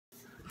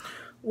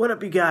What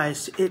up, you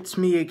guys? It's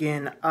me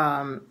again.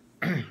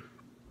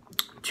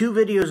 Two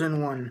videos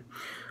in one.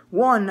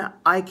 One,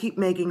 I keep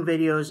making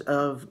videos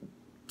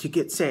to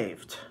get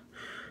saved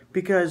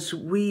because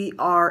we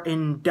are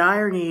in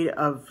dire need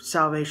of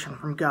salvation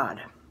from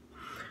God.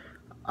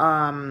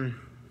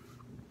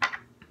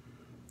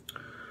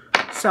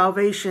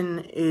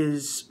 Salvation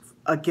is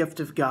a gift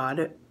of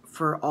God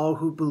for all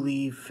who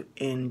believe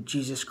in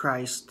Jesus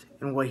Christ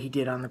and what He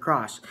did on the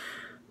cross.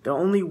 The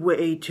only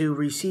way to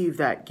receive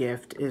that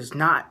gift is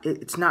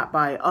it's not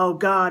by, oh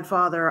God,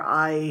 Father,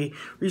 I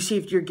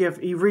received your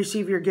gift. You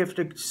receive your gift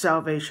of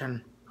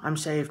salvation. I'm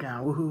saved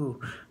now. Woohoo.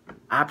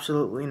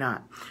 Absolutely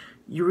not.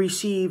 You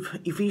receive,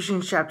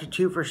 Ephesians chapter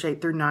 2, verse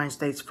 8 through 9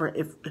 states, for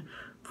it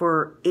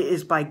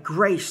is by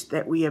grace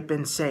that we have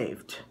been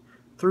saved.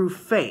 Through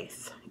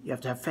faith. You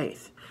have to have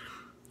faith.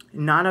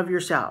 Not of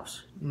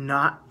yourselves.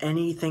 Not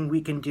anything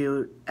we can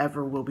do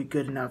ever will be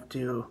good enough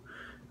to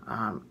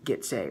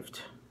get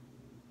saved.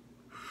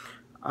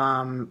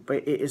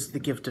 But it is the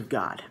gift of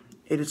God.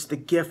 It is the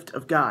gift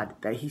of God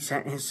that He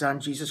sent His Son,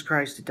 Jesus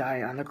Christ, to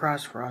die on the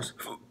cross for us.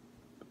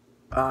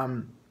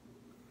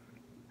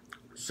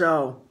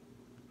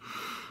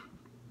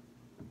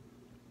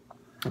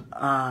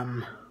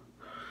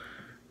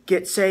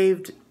 Get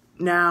saved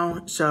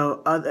now.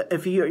 So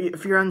if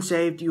you're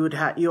unsaved,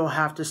 you'll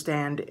have to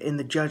stand in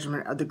the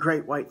judgment of the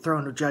great white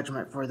throne of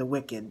judgment for the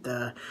wicked.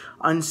 The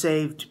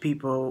unsaved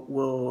people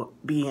will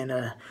be in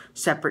a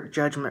separate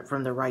judgment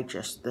from the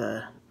righteous.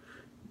 The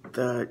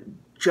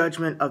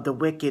judgment of the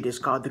wicked is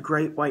called the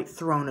great white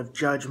throne of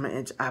judgment.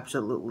 It's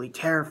absolutely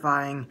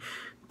terrifying.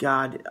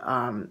 God,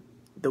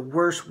 the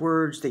worst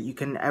words that you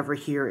can ever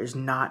hear is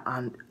not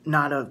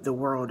of the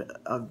world,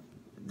 of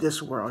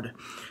this world.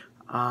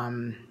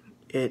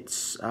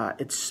 It's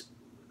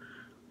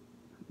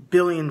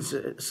billions.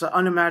 It's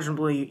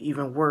unimaginably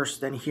even worse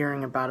than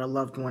hearing about a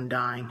loved one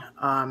dying,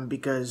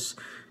 because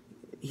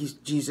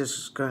Jesus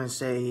is going to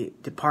say,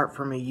 "Depart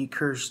from me, ye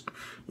cursed,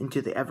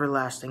 into the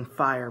everlasting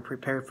fire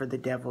prepared for the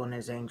devil and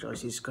his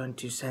angels." He's going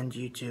to send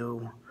you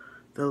to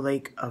the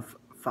lake of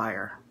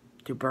fire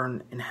to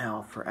burn in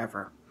hell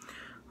forever,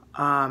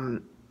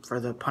 for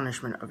the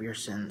punishment of your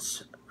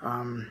sins.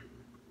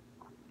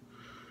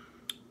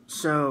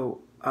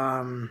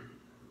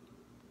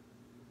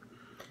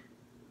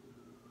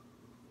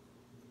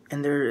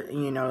 And there,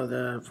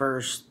 the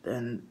verse,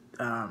 and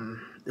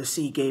the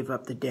sea gave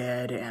up the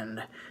dead,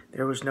 and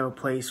there was no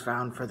place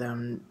found for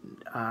them.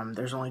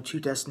 There's only two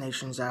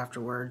destinations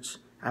afterwards,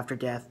 after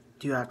death,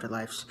 two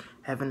afterlives,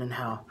 heaven and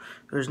hell.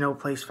 There's no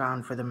place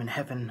found for them in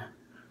heaven,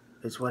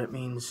 is what it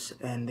means,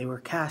 and they were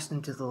cast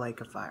into the lake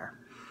of fire.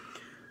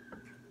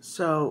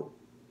 So,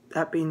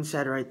 that being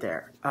said right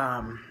there,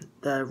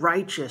 the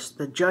righteous,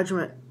 the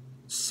judgment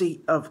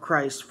seat of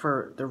Christ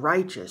for the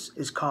righteous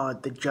is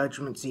called the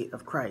judgment seat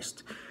of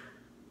Christ.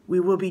 We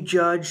will be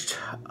judged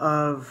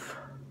of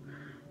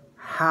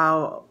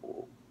how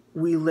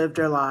we lived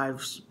our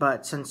lives,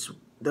 but since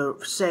the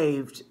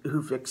saved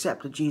who've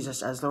accepted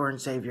Jesus as Lord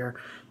and Savior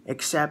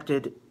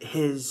accepted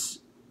His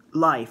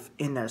life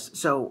in us,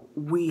 so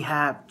we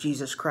have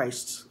Jesus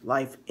Christ's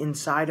life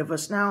inside of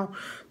us now.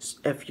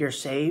 If you're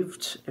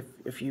saved,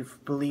 if you've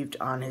believed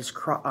on His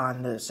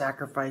on the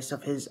sacrifice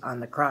of His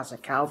on the cross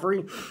at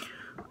Calvary,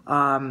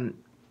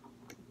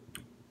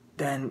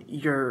 then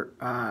you're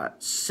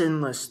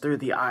sinless through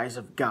the eyes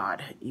of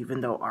God.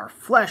 Even though our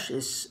flesh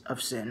is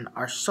of sin,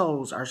 our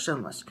souls are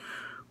sinless,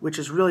 which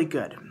is really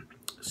good.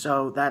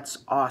 So that's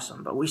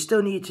awesome. But we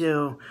still need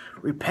to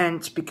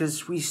repent,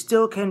 because we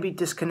still can be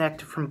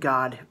disconnected from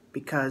God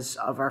because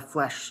of our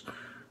flesh,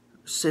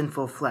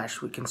 sinful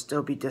flesh. We can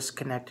still be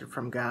disconnected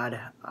from God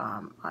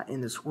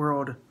in this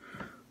world.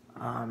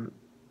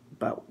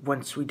 But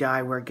once we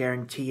die, we're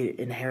guaranteed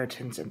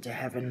inheritance into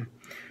heaven.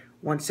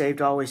 Once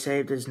saved, always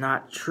saved is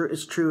not true.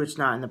 It's true, it's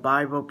not in the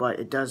Bible,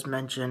 but it does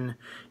mention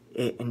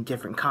it in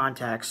different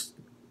contexts.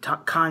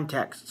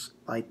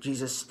 Like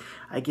Jesus,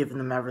 I give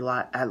them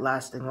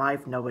everlasting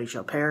life. Nobody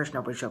shall perish.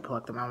 Nobody shall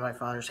pluck them out of my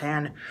Father's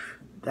hand.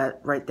 That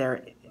right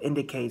there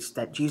indicates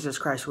that Jesus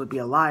Christ would be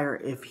a liar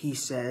if He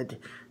said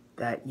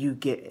that you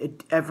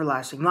get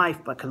everlasting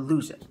life but could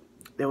lose it.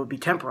 It would be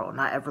temporal,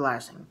 not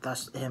everlasting,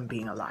 thus Him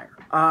being a liar.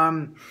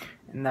 And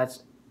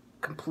that's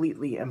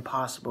completely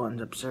impossible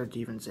and absurd to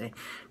even say.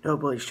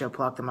 Nobody shall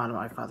pluck them out of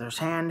my Father's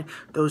hand.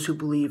 Those who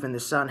believe in the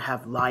Son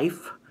have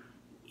life,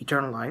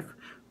 eternal life,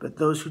 but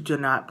those who do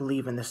not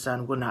believe in the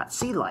Son will not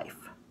see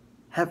life,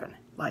 heaven,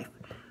 life,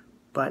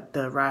 but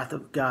the wrath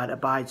of God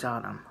abides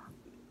on them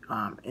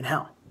in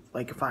hell,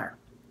 lake of fire.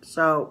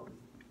 So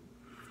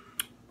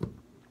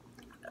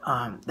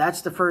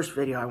that's the first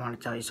video I want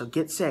to tell you. So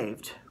get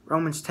saved.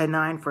 Romans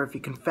 10:9, for if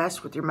you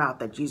confess with your mouth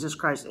that Jesus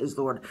Christ is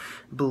Lord,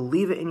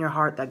 believe it in your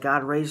heart that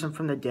God raised Him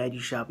from the dead, you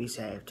shall be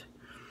saved.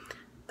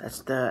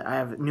 I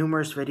have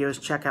numerous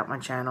videos. Check out my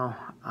channel.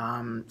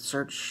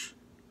 Search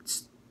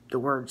the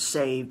word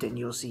saved, and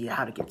you'll see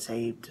how to get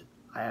saved.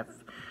 I have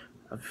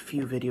a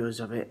few videos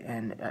of it,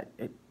 and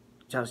it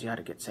tells you how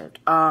to get saved.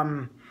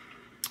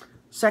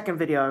 Second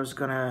video I was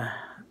gonna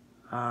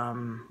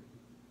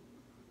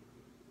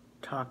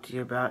talk to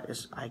you about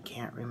is I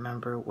can't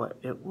remember what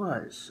it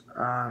was.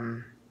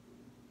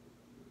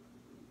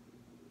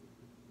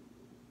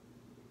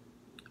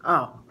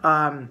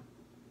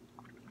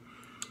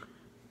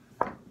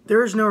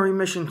 There is no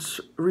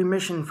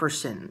remission for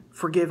sin,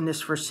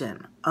 forgiveness for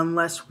sin,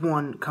 unless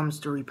one comes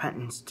to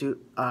repentance to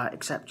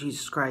accept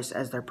Jesus Christ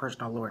as their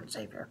personal Lord and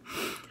Savior.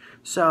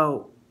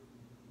 So,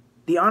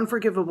 the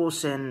unforgivable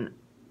sin,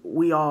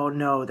 we all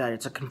know that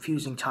it's a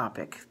confusing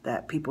topic,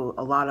 that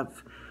a lot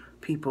of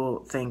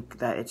people think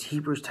that it's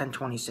Hebrews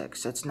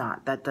 10:26. It's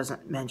not. That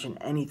doesn't mention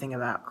anything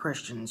about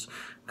Christians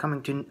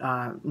coming to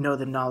know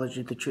the knowledge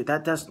of the truth.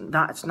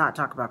 It's not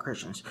talk about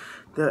Christians.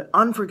 The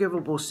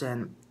unforgivable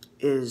sin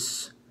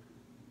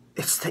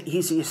it's the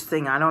easiest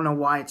thing. I don't know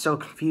why it's so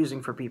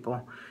confusing for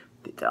people.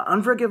 The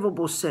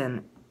unforgivable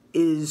sin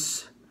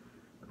is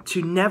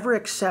to never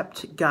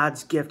accept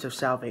God's gift of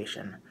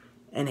salvation.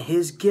 And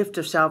his gift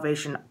of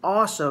salvation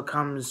also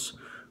comes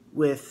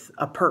with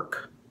a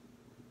perk,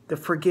 the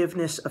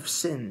forgiveness of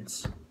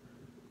sins.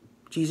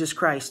 Jesus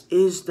Christ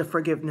is the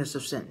forgiveness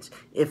of sins.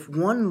 If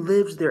one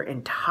lives their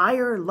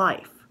entire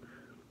life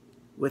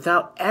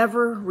without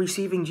ever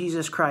receiving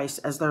Jesus Christ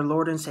as their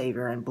Lord and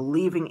Savior and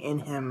believing in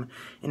him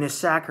and his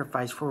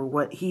sacrifice for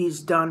what he's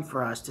done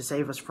for us to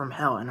save us from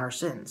hell and our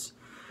sins,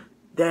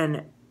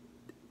 and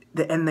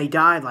they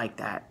die like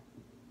that,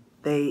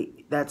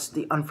 that's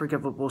the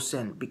unforgivable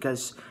sin.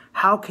 Because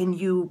how can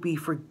you be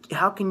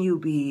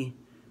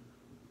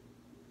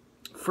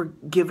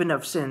forgiven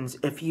of sins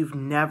if you've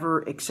never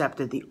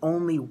accepted the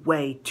only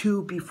way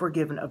to be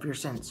forgiven of your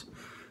sins?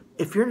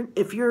 If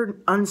you're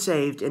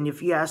unsaved and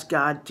if you ask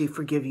God to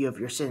forgive you of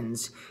your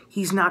sins,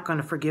 he's not going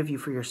to forgive you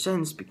for your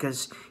sins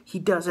because he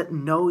doesn't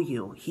know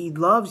you. He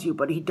loves you,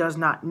 but he does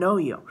not know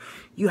you.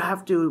 You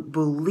have to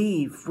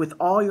believe with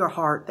all your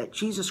heart that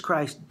Jesus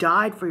Christ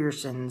died for your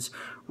sins,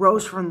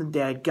 rose from the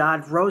dead.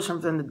 God rose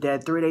him from the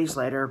dead 3 days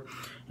later,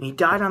 and he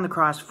died on the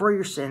cross for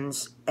your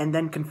sins, and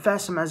then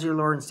confess him as your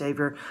Lord and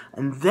Savior,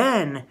 and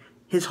then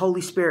his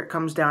Holy Spirit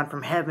comes down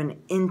from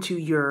heaven into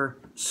your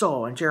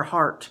soul, into your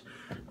heart.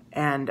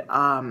 And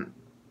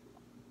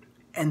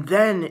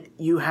then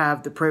you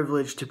have the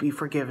privilege to be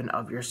forgiven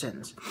of your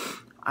sins.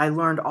 I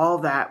learned all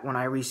that when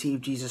I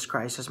received Jesus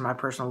Christ as my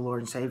personal Lord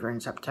and Savior in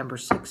September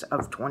 6th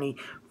of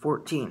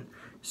 2014.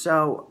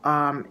 So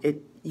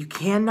you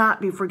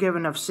cannot be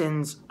forgiven of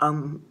sins.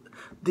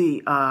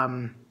 The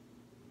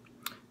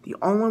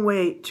only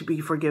way to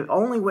be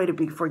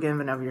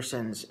forgiven of your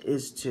sins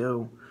is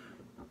to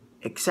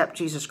accept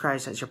Jesus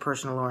Christ as your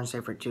personal Lord and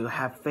Savior, to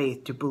have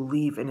faith, to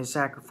believe in his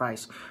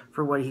sacrifice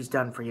for what he's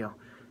done for you.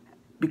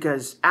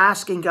 Because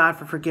asking God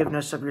for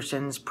forgiveness of your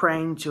sins,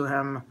 praying to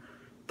him,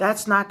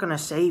 that's not going to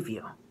save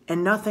you.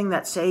 And nothing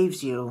that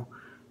saves you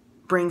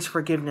brings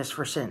forgiveness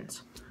for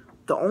sins.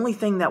 The only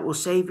thing that will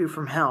save you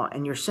from hell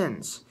and your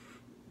sins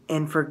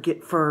and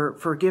for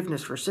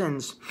forgiveness for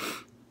sins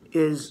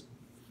is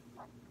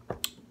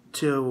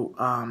to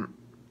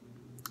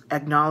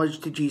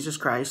acknowledge to Jesus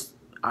Christ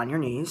on your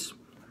knees,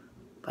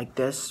 like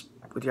this,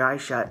 with your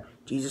eyes shut.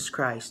 Jesus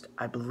Christ,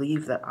 I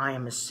believe that I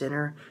am a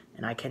sinner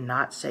and I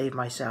cannot save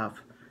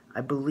myself.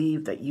 I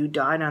believe that you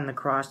died on the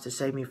cross to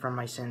save me from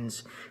my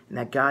sins, and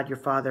that God your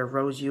Father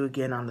rose you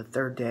again on the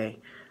third day.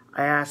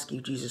 I ask you,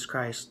 Jesus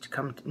Christ, to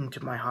come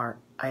into my heart.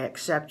 I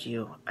accept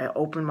you. I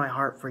open my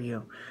heart for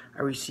you.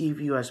 I receive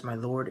you as my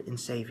Lord and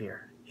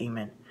Savior.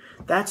 Amen.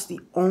 That's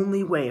the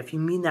only way. If you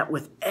mean that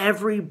with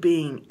every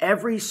being,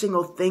 every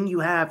single thing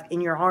you have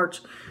in your heart,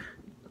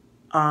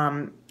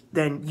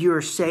 then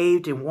you're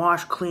saved and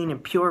washed clean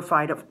and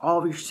purified of all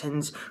of your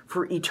sins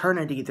for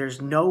eternity.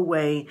 There's no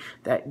way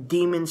that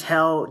demons,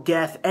 hell,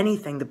 death,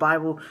 anything. The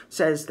Bible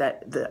says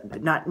that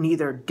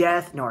neither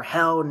death nor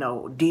hell,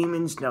 no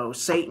demons, no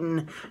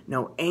Satan,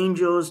 no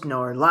angels,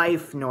 nor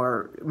life,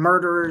 nor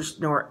murderers,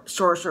 nor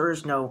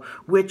sorcerers, no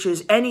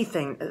witches,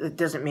 anything. It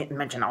doesn't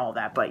mention all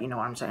that, but you know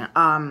what I'm saying.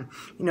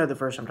 You know the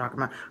verse I'm talking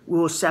about.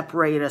 Will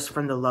separate us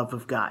from the love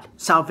of God.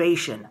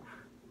 Salvation.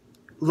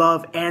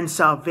 Love and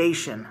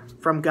salvation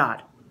from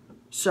God.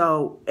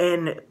 So,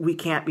 and we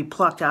can't be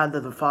plucked out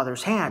of the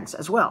Father's hands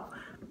as well.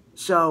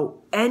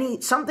 So,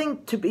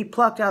 something to be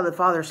plucked out of the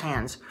Father's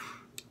hands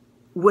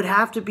would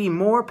have to be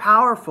more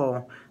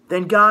powerful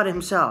than God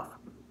himself.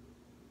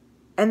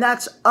 And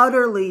that's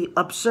utterly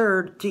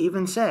absurd to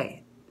even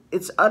say.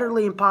 It's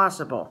utterly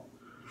impossible.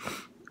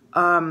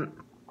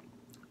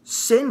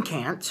 Sin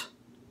can't,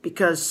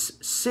 because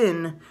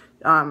sin,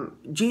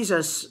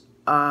 Jesus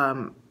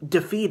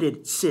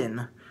defeated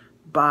sin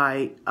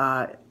by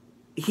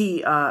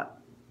he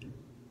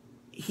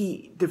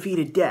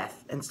defeated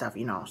death and stuff,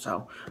 you know.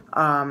 So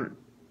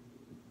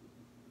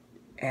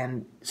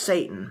and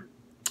Satan,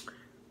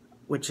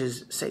 which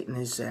is Satan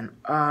is sin.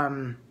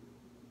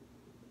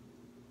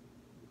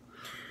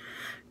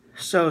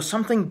 So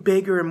something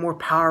bigger and more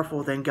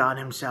powerful than God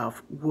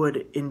himself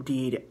would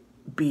indeed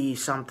be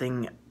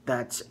something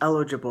that's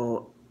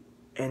eligible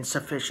and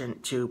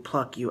sufficient to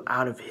pluck you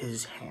out of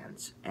his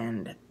hands.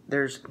 And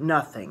there's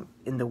nothing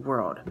in the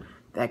world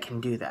that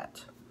can do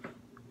that.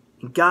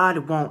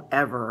 God won't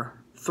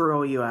ever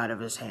throw you out of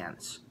his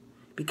hands,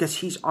 because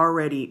he's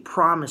already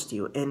promised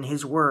you in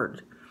his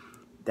word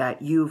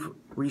that you've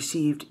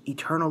received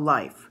eternal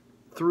life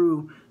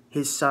through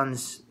his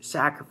son's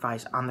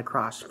sacrifice on the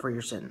cross for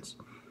your sins.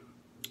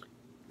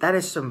 That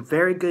is some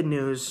very good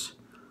news.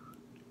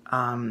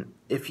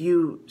 If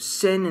you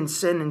sin and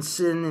sin and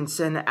sin and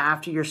sin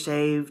after you're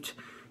saved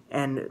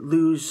and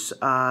lose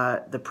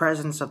the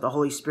presence of the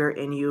Holy Spirit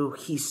in you,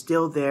 he's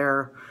still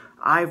there.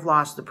 I've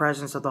lost the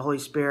presence of the Holy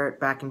Spirit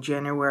back in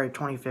January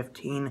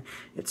 2015.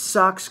 It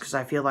sucks because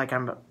I feel like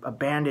I'm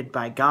abandoned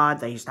by God,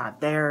 that he's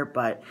not there,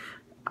 but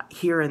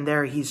here and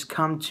there I've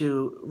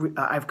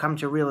come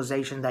to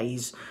realization that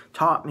he's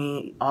taught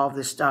me all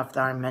this stuff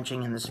that I'm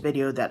mentioning in this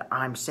video, that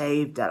I'm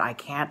saved, that I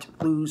can't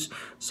lose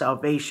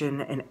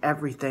salvation and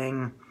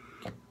everything.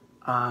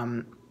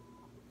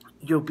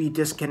 You'll be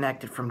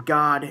disconnected from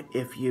God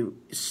if you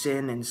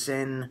sin and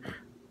sin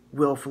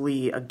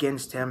willfully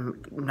against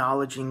him,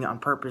 acknowledging on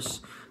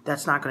purpose.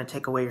 That's not going to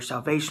take away your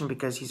salvation,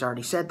 because he's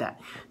already said that.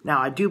 Now,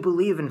 I do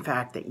believe, in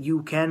fact, that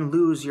you can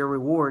lose your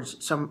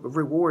rewards, some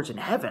rewards in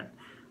heaven,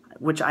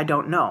 which I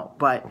don't know.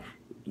 But,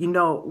 you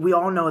know, we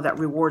all know that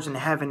rewards in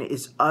heaven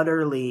is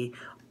utterly,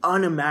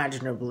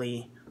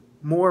 unimaginably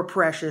more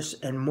precious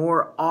and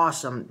more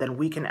awesome than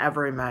we can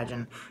ever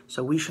imagine.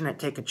 So we shouldn't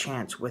take a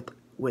chance with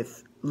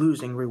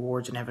losing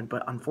rewards in heaven.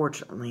 But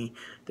unfortunately,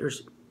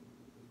 there's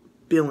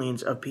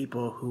billions of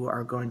people who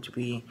are going to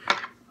be,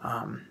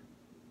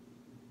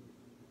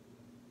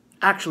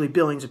 actually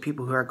billions of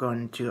people who are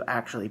going to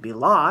actually be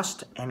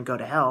lost and go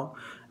to hell,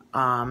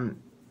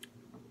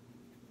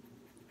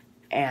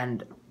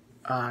 and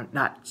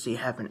not see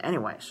heaven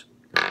anyways.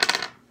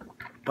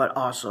 But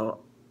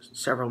also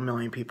several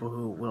million people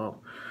who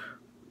will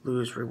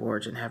lose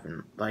rewards in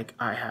heaven, like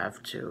I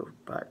have too.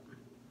 But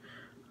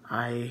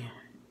I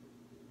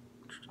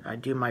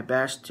do my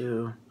best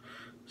to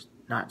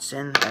not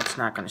sin. That's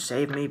not going to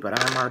save me, but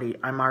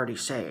I'm already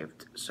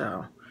saved.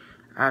 So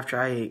after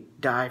I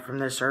die from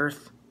this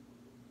earth,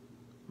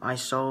 my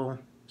soul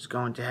is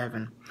going to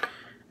heaven.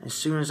 As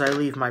soon as I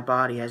leave my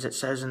body, as it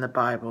says in the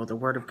Bible, the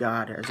Word of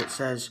God, as it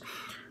says,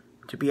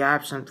 to be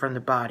absent from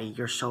the body,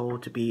 your soul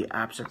to be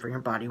absent from your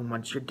body.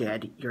 Once you're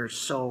dead, your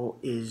soul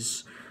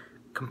is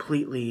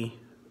completely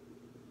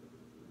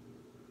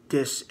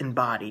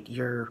disembodied.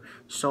 Your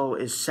soul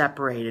is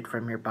separated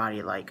from your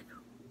body, like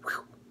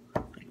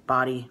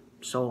body,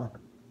 soul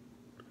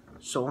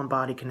and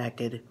body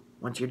connected.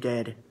 Once you're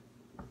dead,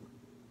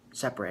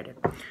 separated.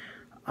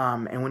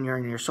 And when you're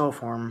in your soul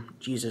form,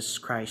 Jesus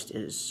Christ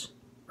is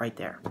right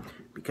there,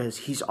 because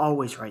he's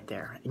always right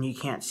there, and you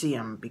can't see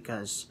him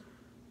because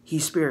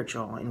he's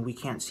spiritual, and we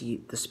can't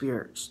see the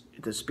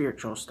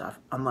spiritual stuff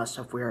unless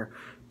if we're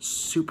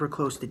super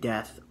close to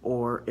death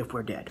or if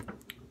we're dead.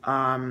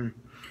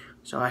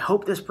 So I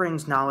hope this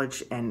brings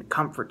knowledge and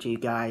comfort to you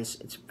guys.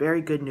 It's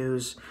very good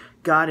news.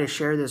 God has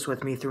shared this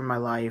with me through my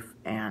life,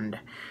 and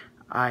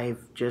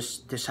I've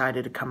just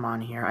decided to come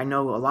on here. I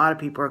know a lot of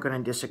people are going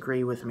to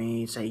disagree with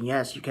me, saying,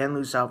 yes, you can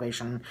lose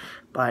salvation,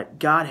 but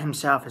God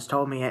himself has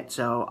told me it,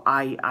 so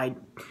I'm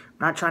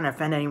not trying to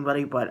offend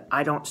anybody, but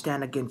I don't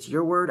stand against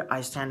your word. I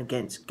stand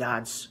against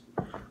God's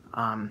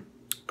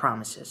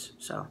promises.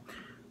 So,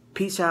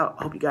 peace out.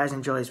 Hope you guys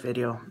enjoy this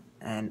video,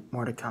 and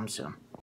more to come soon.